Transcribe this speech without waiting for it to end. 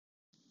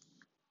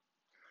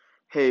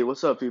Hey,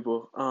 what's up,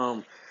 people?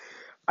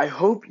 I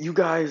hope you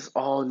guys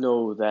all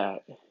know that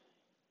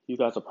you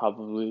guys are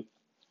probably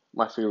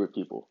my favorite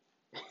people.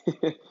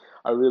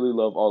 I really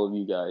love all of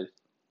you guys,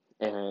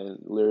 and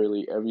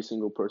literally every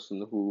single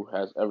person who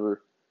has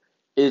ever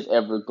is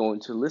ever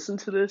going to listen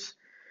to this.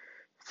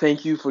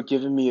 Thank you for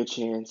giving me a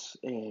chance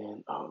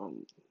and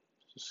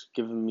just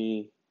giving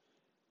me.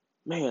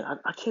 Man,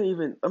 I can't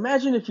even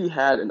imagine if you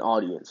had an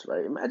audience,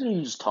 right? Imagine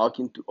you just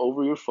talking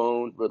over your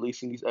phone,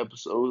 releasing these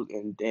episodes,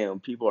 and damn,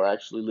 people are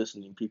actually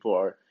listening. People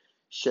are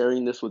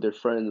sharing this with their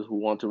friends who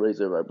want to raise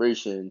their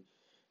vibration.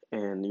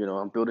 And,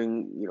 I'm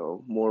building,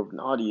 more of an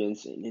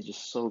audience, and it's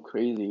just so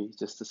crazy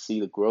just to see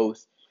the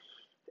growth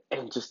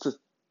and just to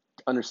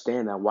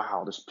understand that,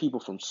 wow, there's people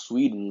from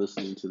Sweden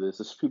listening to this,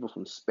 there's people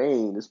from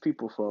Spain, there's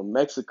people from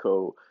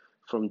Mexico,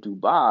 from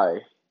Dubai,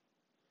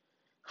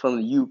 from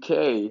the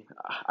UK.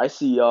 I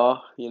see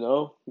y'all,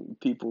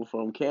 people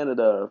from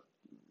Canada,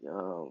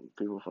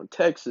 people from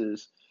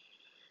Texas.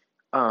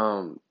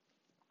 Um,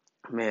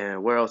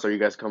 man, where else are you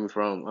guys coming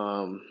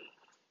from?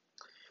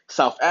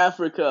 South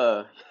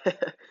Africa,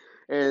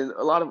 and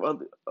a lot of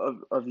other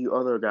of you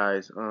other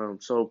guys.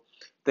 So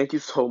thank you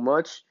so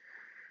much.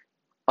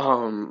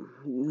 Man,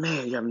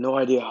 you have no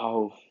idea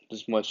how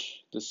this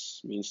much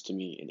this means to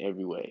me in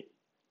every way.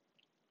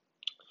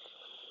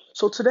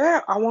 So today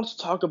I want to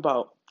talk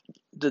about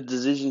the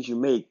decisions you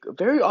make.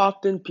 Very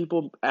often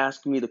people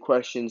ask me the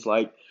questions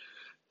like,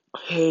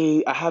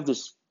 hey, I have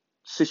this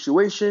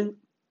situation.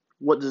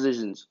 What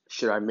decisions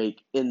should I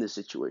make in this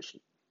situation?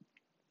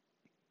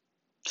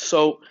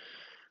 So,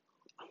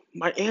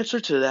 my answer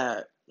to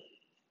that,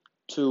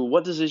 to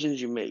what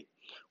decisions you make,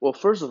 well,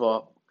 first of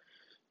all,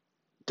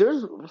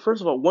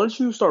 once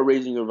you start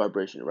raising your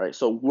vibration, right?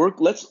 So we're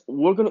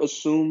gonna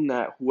assume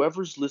that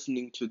whoever's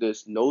listening to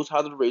this knows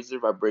how to raise their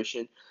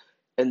vibration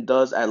and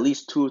does at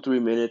least 2 or 3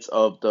 minutes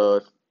of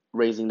the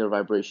raising their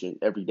vibration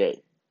every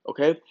day.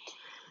 Okay?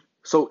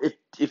 So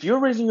if you're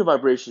raising your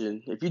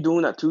vibration, if you're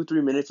doing that 2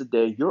 3 minutes a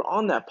day, you're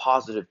on that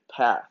positive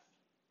path.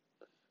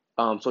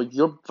 So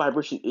your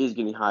vibration is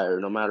getting higher,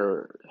 no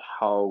matter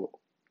how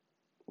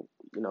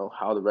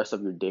the rest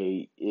of your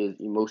day is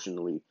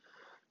emotionally.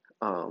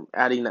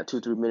 Adding that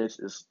 2 3 minutes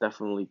is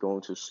definitely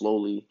going to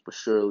slowly but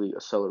surely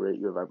accelerate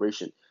your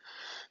vibration.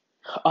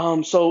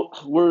 So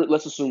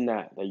let's assume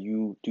that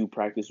you do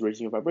practice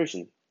raising your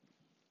vibration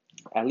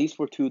at least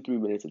for 2 3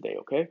 minutes a day.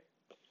 Okay.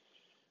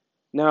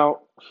 Now,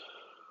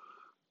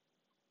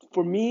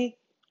 for me,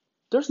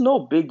 there's no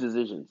big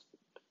decisions.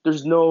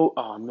 There's no,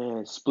 oh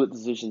man, split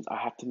decisions. I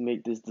have to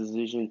make this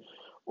decision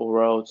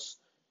or else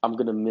I'm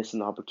going to miss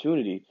an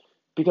opportunity.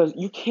 Because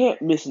you can't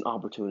miss an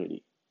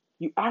opportunity.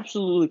 You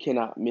absolutely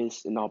cannot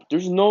miss an opportunity.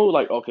 There's no,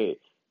 like, okay,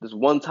 this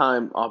one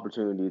time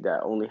opportunity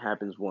that only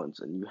happens once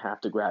and you have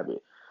to grab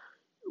it.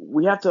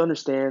 We have to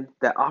understand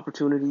that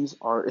opportunities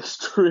are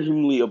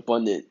extremely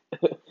abundant.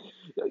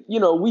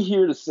 We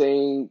hear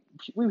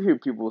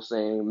people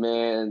saying,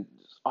 man,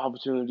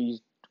 opportunities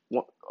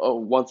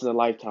once in a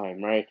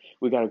lifetime, right?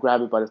 We got to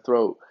grab it by the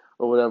throat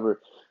or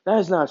whatever. That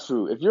is not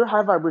true. If you're a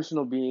high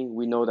vibrational being,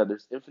 we know that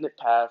there's infinite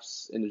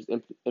paths and there's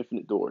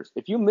infinite doors.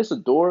 If you miss a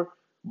door,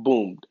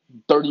 boom,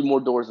 30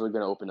 more doors are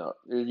going to open up.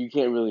 You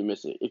can't really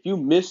miss it. If you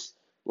miss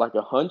like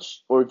a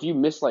hunch, or if you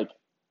miss like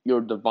your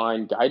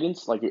divine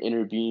guidance, like your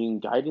inner being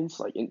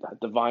guidance, like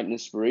divine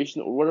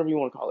inspiration or whatever you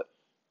want to call it,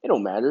 it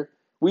don't matter.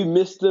 We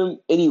miss them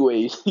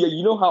anyways. Yeah,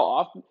 you know how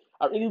often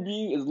our inner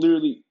being is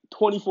literally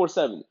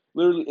 24/7.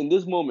 Literally in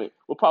this moment,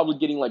 we're probably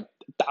getting like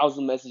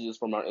 1,000 messages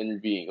from our inner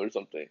being or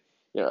something.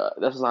 Yeah,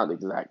 that's not the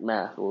exact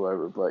math or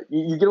whatever, but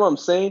you get what I'm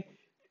saying?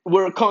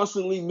 We're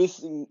constantly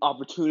missing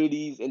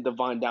opportunities and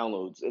divine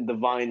downloads and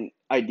divine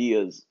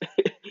ideas.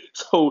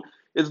 So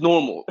it's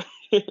normal.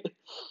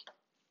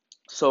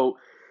 So,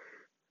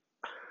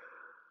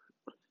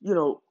 you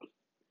know,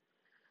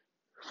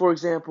 for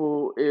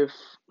example, if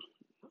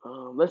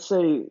let's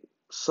say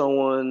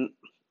someone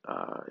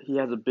he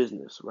has a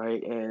business,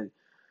 right? And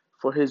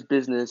for his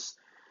business,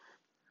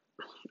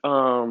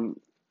 um,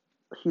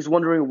 he's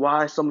wondering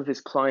why some of his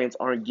clients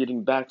aren't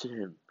getting back to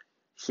him.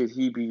 Should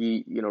he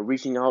be,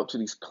 reaching out to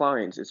these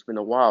clients? It's been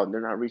a while and they're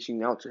not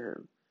reaching out to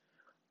him.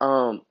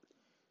 Um,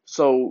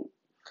 so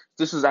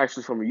this is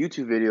actually from a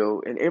YouTube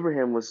video, and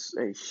Abraham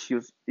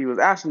he was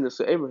asking this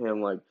to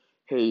Abraham like,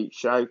 "Hey,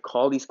 should I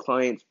call these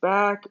clients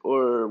back,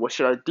 or what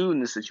should I do in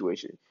this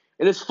situation?"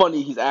 And it's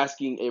funny he's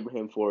asking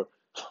Abraham for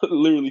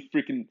literally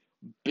freaking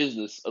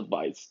business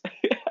advice.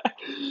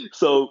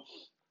 So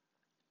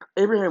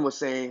Abraham was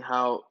saying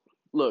how,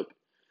 look,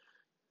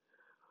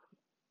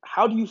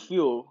 how do you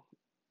feel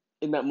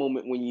in that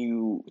moment when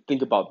you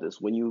think about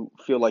this, when you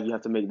feel like you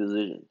have to make a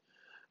decision?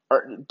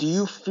 Do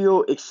you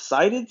feel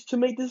excited to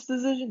make this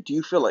decision? Do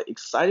you feel like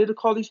excited to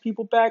call these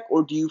people back,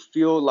 or do you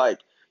feel like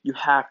you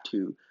have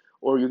to,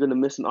 or you're gonna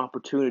miss an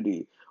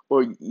opportunity,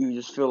 or you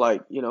just feel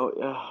like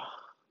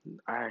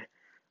I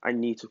I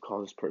need to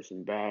call this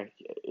person back.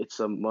 It's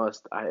a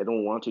must. I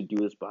don't want to do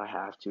this, but I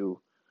have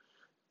to.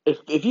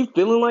 If you're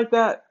feeling like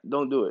that,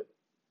 don't do it.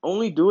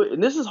 Only do it,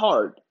 and this is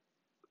hard,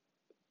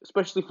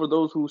 especially for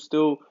those who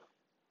still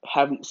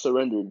haven't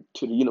surrendered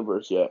to the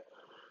universe yet.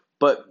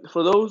 But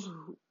for those,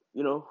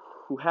 you know,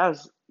 who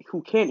has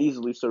who can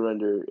easily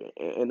surrender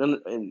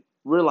and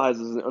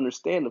realizes and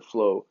understand the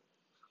flow,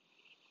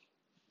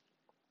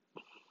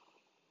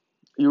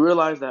 you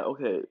realize that,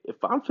 okay, if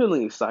I'm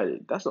feeling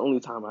excited, that's the only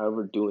time I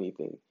ever do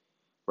anything,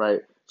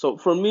 right? So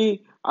for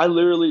me, I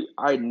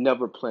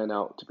never plan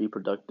out to be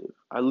productive.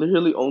 I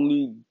literally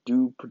only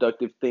do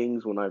productive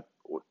things when I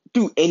or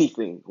do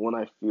anything when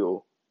I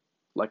feel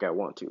like I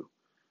want to.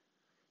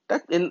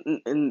 That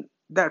and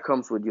that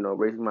comes with,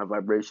 raising my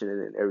vibration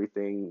and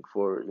everything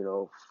for,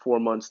 4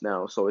 months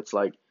now. So it's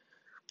like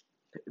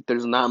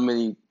there's not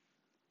many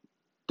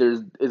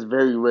there's it's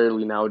very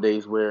rarely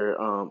nowadays where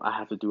I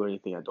have to do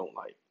anything I don't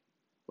like.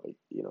 Like,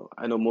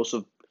 I know most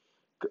of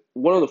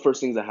one of the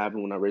first things that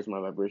happened when I raised my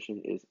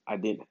vibration is I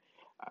didn't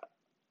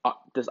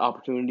this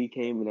opportunity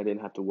came and I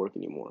didn't have to work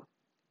anymore,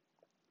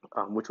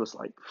 which was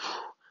like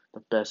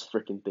the best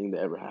freaking thing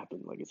that ever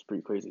happened. Like, it's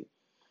pretty crazy.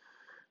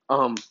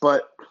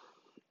 But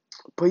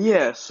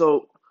yeah,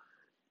 so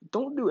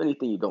don't do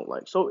anything you don't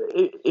like. So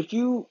if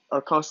you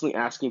are constantly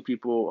asking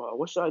people,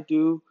 what should I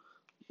do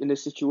in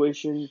this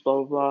situation,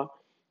 blah blah blah,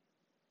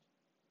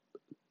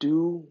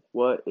 do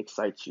what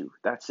excites you.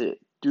 That's it.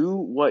 Do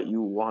what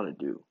you want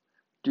to do.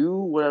 Do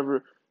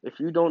whatever. If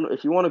you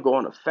want to go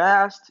on a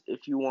fast,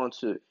 if you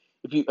don't know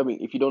if you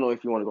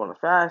want to go on a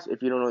fast,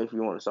 if you don't know if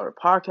you want to start a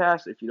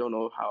podcast, if you don't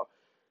know how,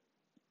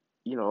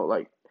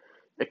 like,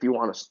 if you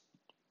want to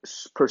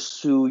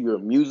pursue your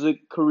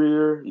music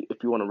career,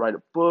 if you want to write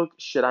a book,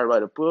 should I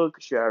write a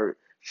book?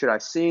 Should I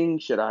sing?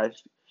 Should I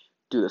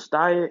do this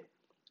diet?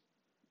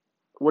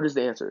 What is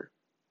the answer?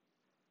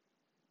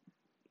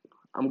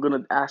 I'm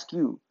gonna ask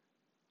you.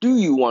 Do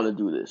you want to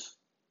do this?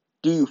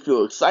 Do you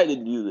feel excited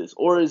to do this?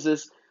 Or is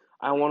this,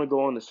 I want to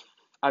go on this,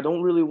 I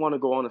don't really want to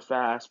go on a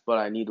fast, but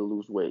I need to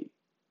lose weight.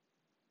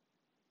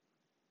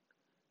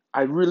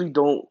 I really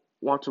don't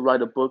want to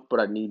write a book, but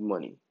I need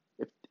money.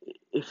 If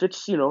if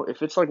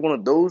it's like one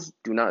of those,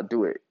 do not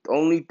do it.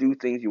 Only do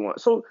things you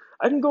want. So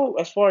I can go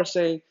as far as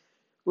saying,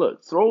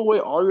 look, throw away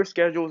all your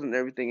schedules and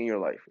everything in your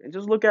life and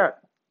just look at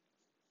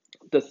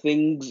the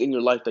things in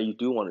your life that you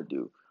do want to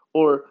do.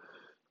 Or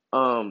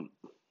um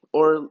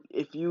or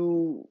if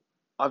you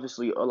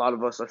obviously a lot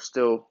of us are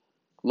still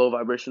low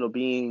vibrational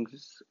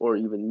beings or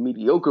even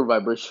mediocre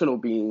vibrational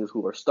beings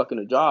who are stuck in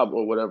a job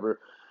or whatever.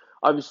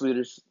 Obviously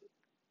there's,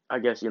 I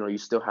guess, you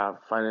still have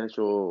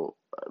financial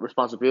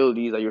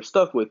responsibilities that you're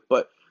stuck with,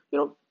 but you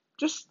know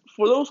just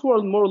for those who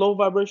are more low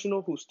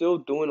vibrational who still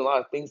doing a lot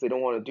of things they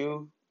don't want to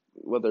do,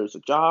 whether it's a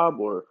job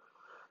or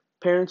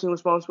parenting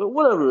responsibility,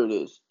 whatever it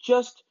is,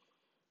 just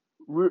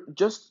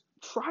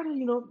try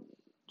to,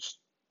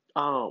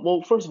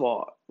 well, first of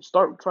all,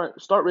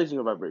 start raising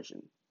your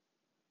vibration.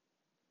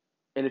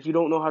 And if you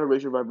don't know how to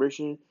raise your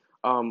vibration,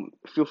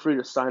 feel free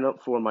to sign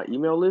up for my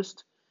email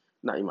list.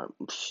 Not email,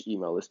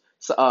 email list.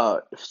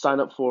 So, sign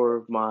up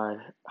for my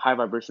high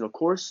vibrational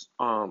course.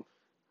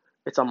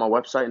 It's on my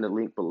website in the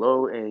link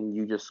below, and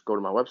you just go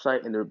to my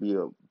website, and there'll be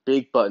a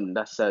big button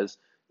that says,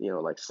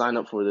 like, sign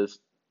up for this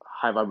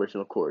high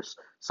vibrational course.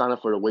 Sign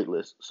up for the wait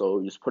list. So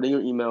you just put in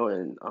your email,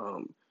 and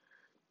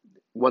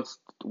once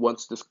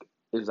this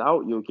is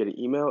out, you'll get an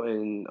email,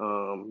 and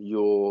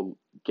you'll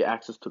get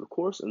access to the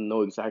course and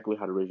know exactly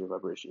how to raise your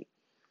vibration.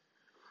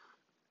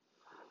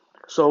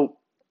 So,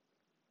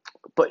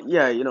 but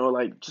yeah,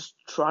 like, just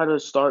try to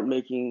start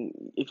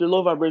making, if you're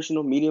low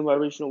vibrational, medium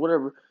vibrational,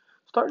 whatever,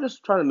 start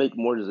just trying to make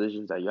more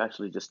decisions that you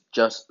actually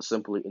just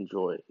simply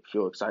enjoy,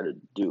 feel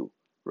excited to do,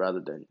 rather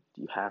than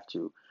you have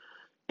to.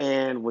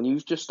 And when you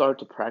just start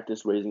to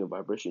practice raising a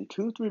vibration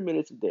 2-3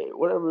 minutes a day,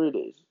 whatever it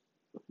is,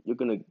 you're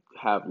gonna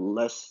have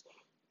less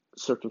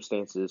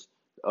circumstances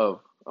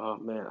of, oh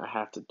man, I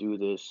have to do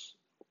this,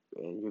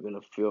 and you're gonna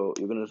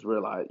just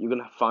realize, you're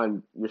gonna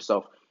find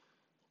yourself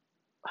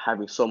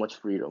having so much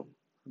freedom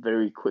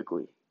very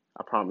quickly.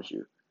 I promise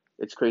you.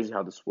 It's crazy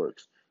how this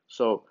works.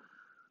 So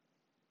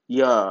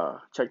yeah,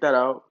 check that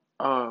out.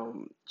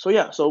 So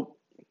yeah, so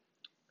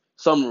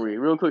summary,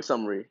 real quick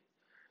summary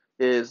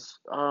is,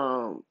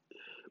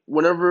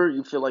 whenever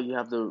you feel like you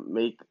have to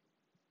make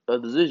a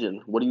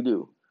decision, what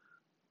do?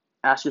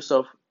 Ask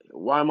yourself,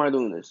 why am I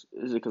doing this?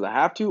 Is it because I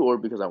have to or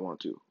because I want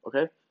to?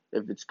 Okay?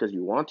 If it's because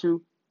you want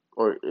to,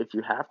 or if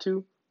you have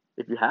to,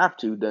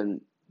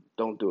 then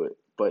don't do it.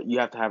 But you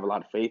have to have a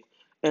lot of faith.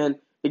 And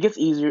it gets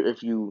easier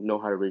if you know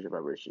how to raise your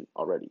vibration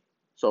already.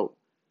 So,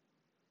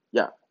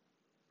 yeah,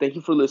 thank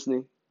you for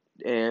listening.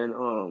 And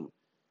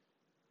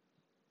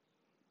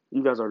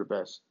you guys are the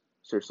best.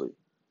 Seriously.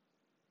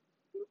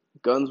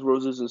 Guns,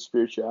 Roses, and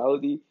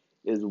Spirituality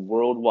is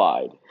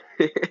worldwide.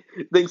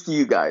 Thanks to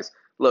you guys.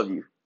 Love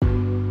you.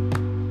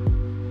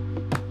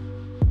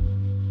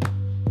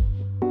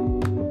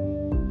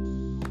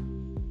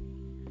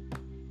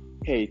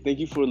 Hey, thank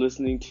you for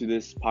listening to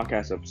this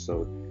podcast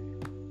episode.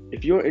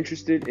 If you're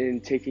interested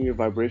in taking your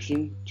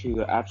vibration to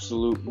the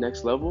absolute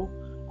next level,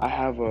 I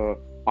have a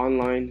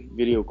online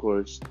video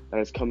course that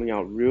is coming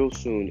out real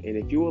soon. And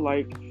if you would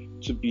like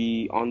to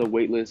be on the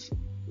waitlist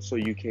so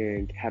you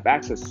can have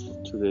access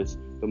to this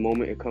the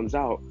moment it comes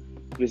out,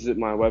 visit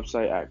my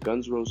website at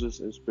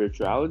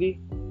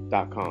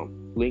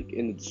gunsrosesandspirituality.com. Link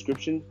in the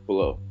description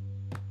below.